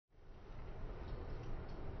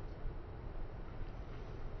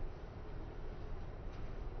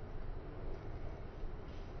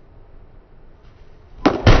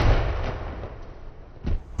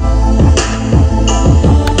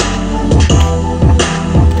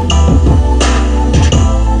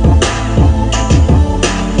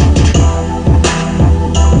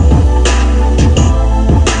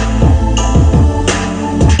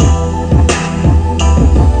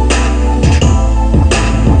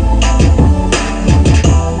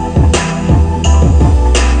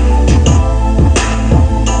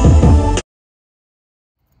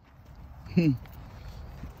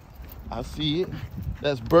I see it.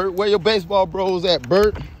 That's Bert. Where your baseball bros at,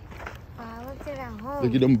 Bert? I looked at home.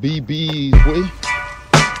 Look at them BBs, boy.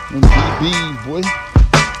 Them BBs, boy.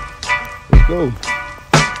 Let's go.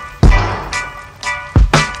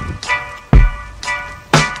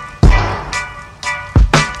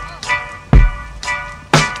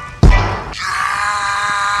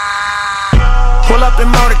 Pull up in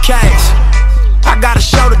motorcades. I got a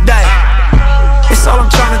show today. It's all I'm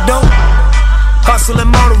trying to do. Hustle and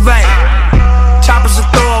motivate. Choppers a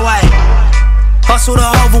throwaway. Hustle the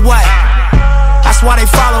overweight. That's why they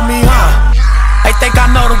follow me, huh? They think I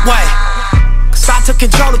know the way. Cause I took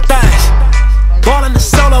control of things. Ballin' the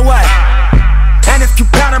solo way. And if you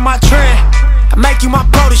pattern my trend, I make you my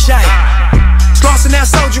protege. Slossin' that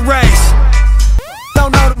soldier race.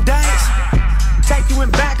 Don't know them days. Take you in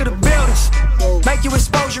back of the buildings. Make you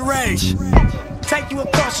expose your rage. Take you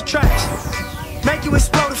across the tracks. Make you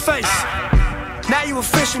explode the face. Now you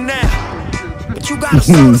official now, but you got a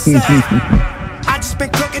soul to save. I just been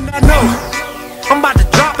cooking that new. I'm about to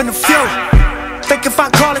drop in a few. Think if I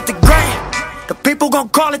call it the great, the people gon'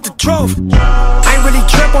 call it the truth. I ain't really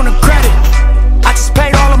trip on the credit. I just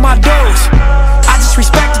paid all of my dues. I just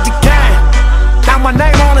respected the game. Now my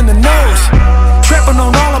name all in the news. Tripping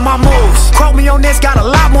on all of my moves. Quote me on this, got a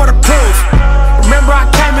lot more to prove. Remember I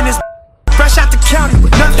came in this fresh out the county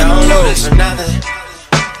with nothing to lose. For nothing,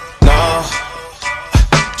 no.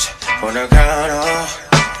 Wanna count on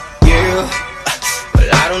you, but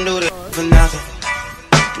I don't do this for nothing.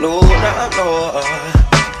 No, no,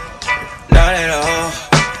 not at all.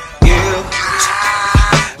 You,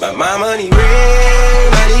 but my money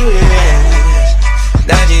ring,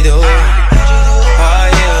 that you do. Oh,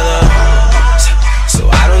 you know. So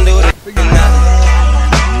I don't do this for nothing.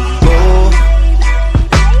 No,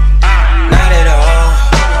 not at all.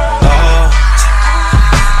 Oh,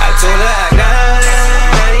 I told her I got.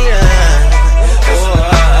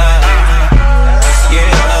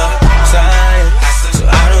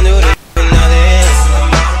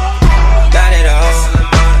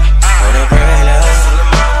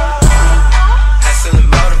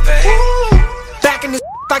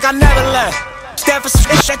 Like I never left. Stand for some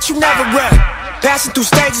shit that you never read. Passing through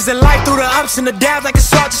stages in life, through the ups and the downs, like it's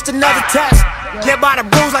all just another test. Live by the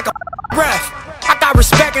rules like a breath. I got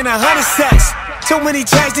respect in 100 sets. Too many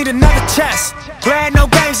chains, need another chest. Playing no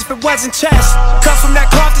games if it wasn't chess. Come from that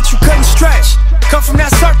cloth that you couldn't stretch. Come from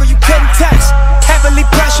that circle you couldn't text. Heavily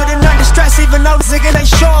pressured and under stress, even though the nigga ain't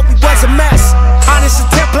show up, we was a mess. Honest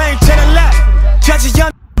attempt playing to the left. Judge a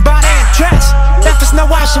young by their dress. Left us no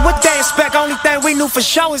option, what they expect? Only thing we knew for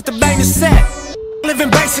sure is the bang is set. Living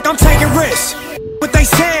basic, I'm taking risks. What they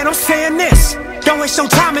saying, I'm saying this. Don't waste your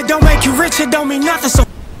time, it don't make you rich, it don't mean nothing, so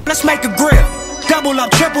let's make a grip. Double up,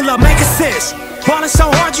 triple up, make assists. Ballin' so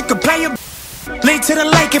hard you can play your lead to the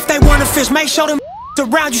lake if they wanna fish. Make sure them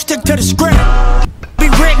around you stick to the script. Be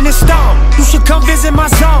written in stone, you should come visit my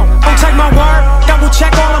zone. Don't take my word, double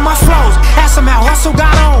check all of my flows. Ask them how hustle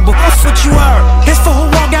got on, but what's what you heard? This for who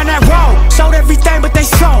walked down that road. Sold everything but they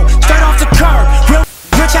sold, straight off the curb. Real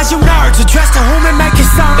rich as you nerds, address to whom and make it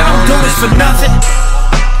sound. Don't do this for nothing,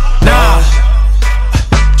 nah.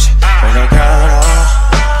 Wanna count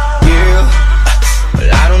on you, but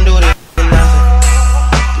I don't do this for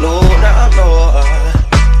nothing. No, no,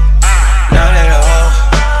 not at all.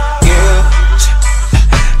 You,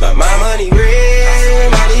 but my money real,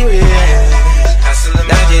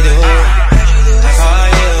 that you do. Oh,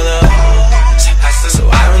 you know. So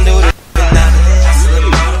I don't do this for nothing.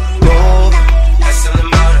 No,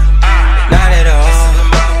 not at all.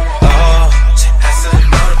 Oh,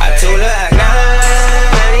 I told her I got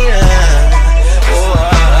 99. Oh,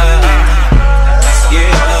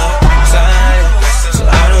 yeah, sorry. So I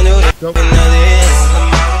don't do this for nothing.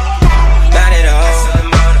 Not at all.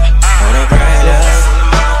 On a bright light.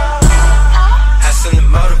 Hustle and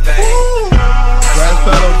motivate.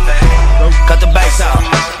 Cut the bass out.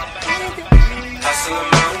 Hustle and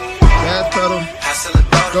motivate. Gas pedal. Hustle and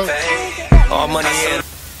motivate. All money in.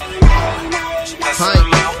 Hustle and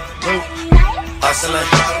motivate. Go. Hustling.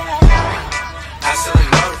 Hustle and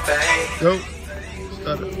motivate. Go.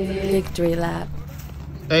 Stutter. Victory lap.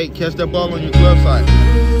 Hey, catch that ball on your glove side.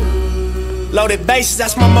 Loaded bases,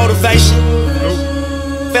 that's my motivation. Go.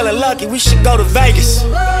 Feeling lucky, we should go to Vegas.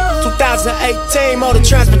 2018 motor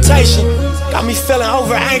transportation got me feeling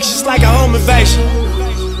over anxious like a home invasion.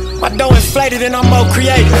 My dough inflated and I'm more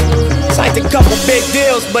creative. Signed a couple big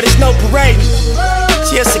deals, but it's no parade.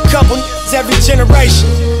 See, it's a couple every generation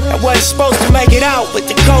that wasn't supposed to make it out, but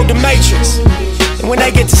they code the matrix. And when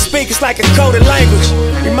they get to speak, it's like a coded language.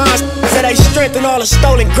 Reminds that they replace strength and all the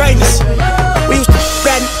stolen greatness. We used to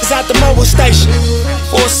rat niggas out the mobile station.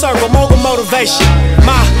 Full circle, mogul motivation.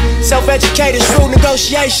 My self-educated, shrewd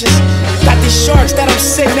negotiations. Got these sharks that I'm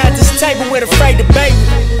sitting at this table with, afraid to bait me.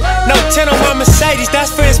 No 10 on my Mercedes,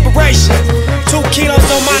 that's for inspiration. 2 kilos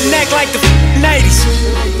on my neck like the 80s.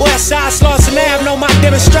 Westside Slauson Ave know my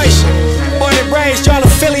demonstration. Born and raised, y'all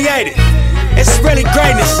affiliated. It's really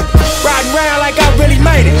greatness. Riding around like I really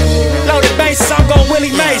made it. Loaded bases, I'm gon'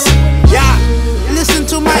 Willie Mason. Yeah. Listen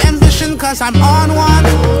to my ambition, cause I'm on one.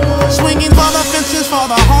 Swinging for the fences for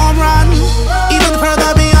the home run. Even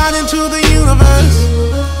further beyond into the universe.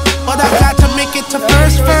 But I've got to make it to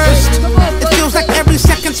first. It feels like every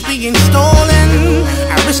second's being stolen.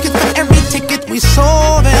 I risk it for every ticket we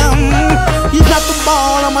sold them. You got the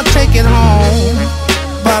ball, I'ma take it home.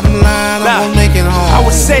 Bottom line, I'm gonna make it home. I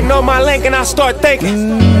was sitting on my link and I start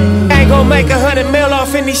thinking, I ain't gonna make 100 mil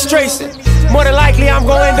off in these streets. More than likely I'm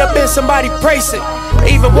gonna end up in somebody precinct.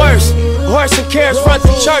 Even worse, horse and carriage front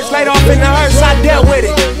the church, laid off in the hearse, I dealt with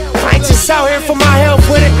it. I ain't just out here for my health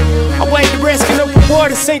with it. I weighed the risk and the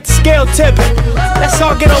reward and sink the scale tipping. Let's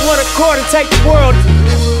all get on one accord and take the world.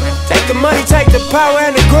 Take the money, take the power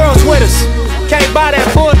and the girls with us. Can't buy that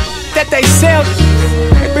bull that they sell.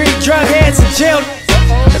 They bring drug heads and jail.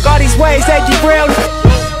 Look all these ways they derailed.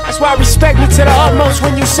 That's why respect me to the utmost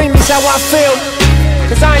when you see me, is how I feel.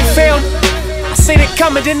 Cause I ain't failed. I seen it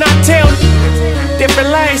coming, did not tell. Different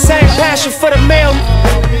lanes, same passion for the mail.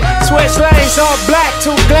 Switch lanes, all black,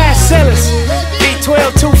 2 glass ceilings.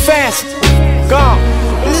 B12 too fast, gone.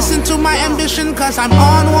 Listen to my ambition, cause I'm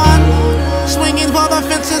on one. Swinging for the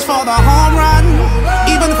fences for the home run.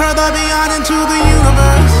 Even further beyond into the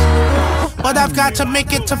universe. But I've got to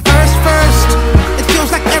make it to first. It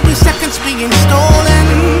feels like every second's being stolen.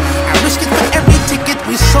 I risk it for every ticket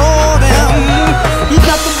we sold them. You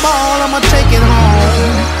got the ball, I'ma take it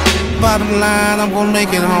home. Bottom line, I'm gonna make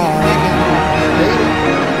it home.